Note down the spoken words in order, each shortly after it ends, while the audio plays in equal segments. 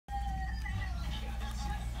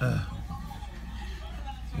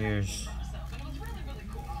Here's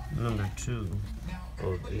number 2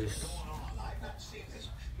 of this.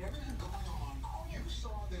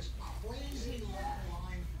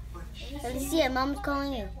 Let's see it. Mom's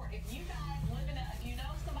calling you.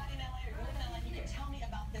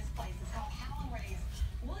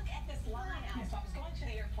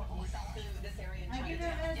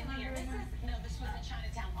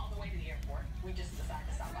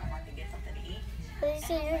 But you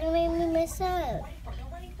said you're gonna make me mess up.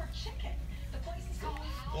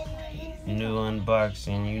 New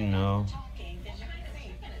unboxing, you know.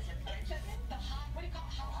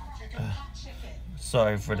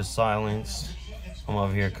 Sorry for the silence. I'm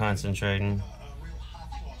over here concentrating.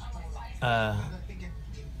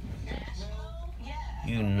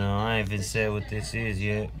 You know, I ain't even said what this is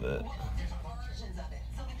yet, but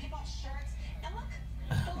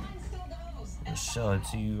I'll show it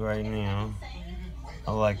to you right now.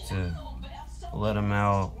 I like to let them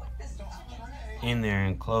out in their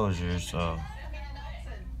enclosure, so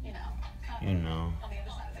you know,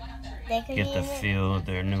 get the feel of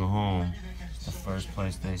their new home. It's the first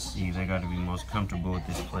place they see. They got to be most comfortable with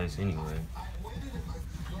this place anyway.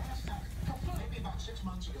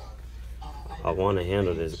 I want to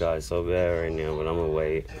handle this guy so bad right now, but I'm gonna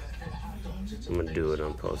wait. I'm gonna do what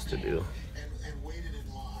I'm supposed to do.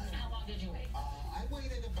 How long did you wait? I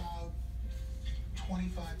waited about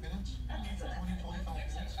 25 minutes. 25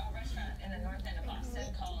 minutes. There's a restaurant in the north end of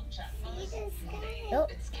Boston called Jeffy's. Oh,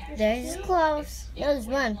 there's close. There's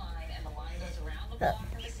one. And the line goes around the block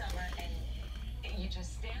in the summer, and you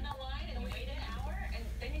just stand in line and wait an hour, and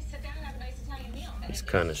then you sit down and have a nice Italian meal. He's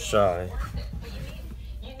kind of shy. But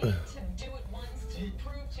you need to do it once to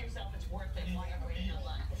prove to yourself it's worth it while you're waiting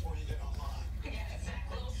online. Before you get online. Yeah,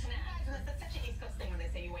 exactly. Little snack. That's such an East Coast thing when they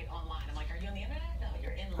say you wait online. I'm like, are you on the internet? No,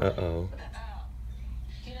 you're in line. Uh-oh.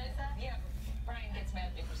 Do you notice that? Yeah, Brian gets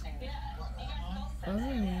mad at me for saying that. Yeah, you guys both said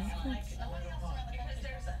that. I'm like, no one else around the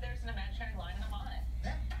because there's an imaginary line and I'm on it.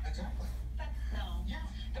 Yeah, exactly. No.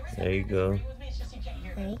 The rest There you go. agree with me, it's just you can't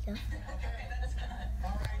hear There me. you go. Okay, that's good.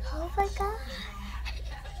 Oh my god.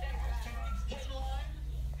 Get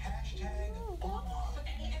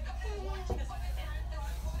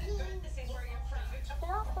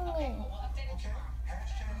off of me.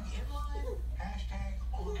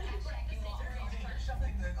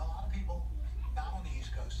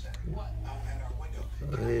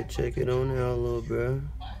 Go ahead, check it on out, little bro.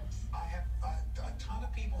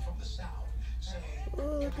 Ooh,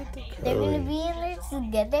 look at the They're gonna be in there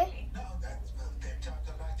together?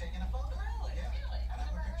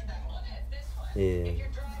 Yeah.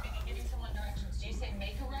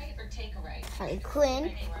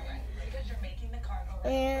 Quinn.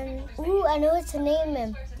 And ooh, I know what to name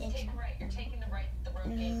him.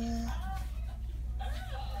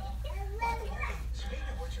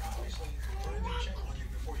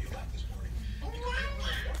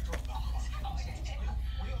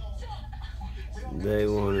 They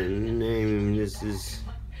want to name him. This is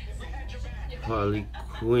Harley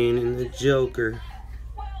Quinn and the Joker.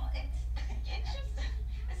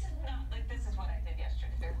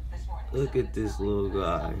 Look at this little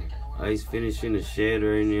guy. Oh, he's finishing the shed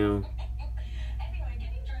right now. Anyway,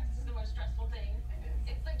 getting dressed is the most stressful thing.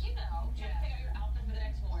 It's like, you know, you pick out your outfit for the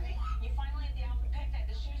next morning. You finally have the outfit picked,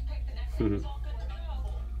 the shoes picked, the next thing is all good to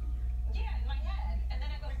go. Yeah, in my head. And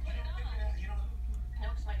then I go put it on. No,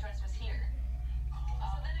 because my dress was here. So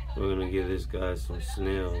then I go. We're gonna give this guy some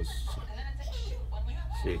snails. And then it's like, shoot, when we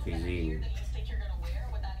have See if he's eating. that you think you're going to wear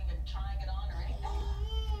without even trying it on or anything.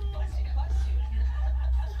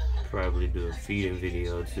 Probably do a feeding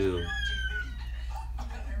video too.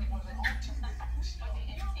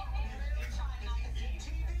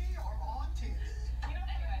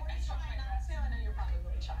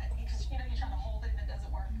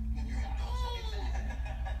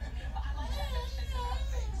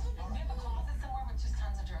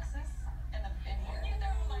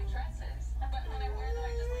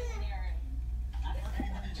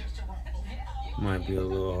 Might be a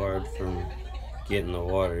little hard from getting the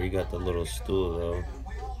water. You got the little stool though.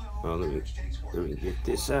 Oh, let me get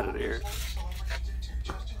this out of there.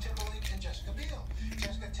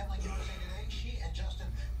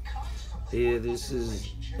 Yeah, this is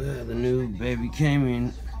the new baby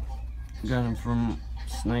caiman. Got him from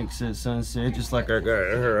Snakes at Sunset, just like I got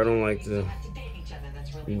her. I don't like to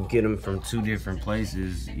get them from 2 different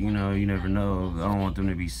places. You know, you never know. I don't want them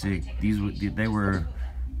to be sick. They were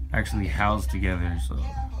actually housed together, so you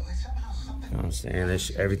know what I'm saying.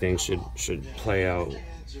 Everything should play out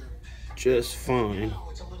just fine.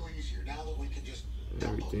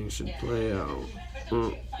 Everything should play out.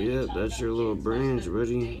 Yeah, that's your little branch,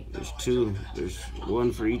 buddy. There's two. There's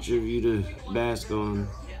one for each of you to bask on.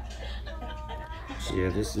 So yeah,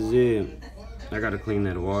 this is it. I gotta clean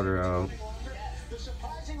that water out.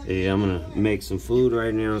 Hey, I'm gonna make some food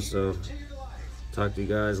right now, so talk to you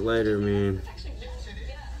guys later, man.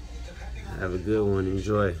 Have a good one.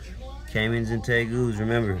 Enjoy. Caimans and tegus,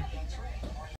 remember.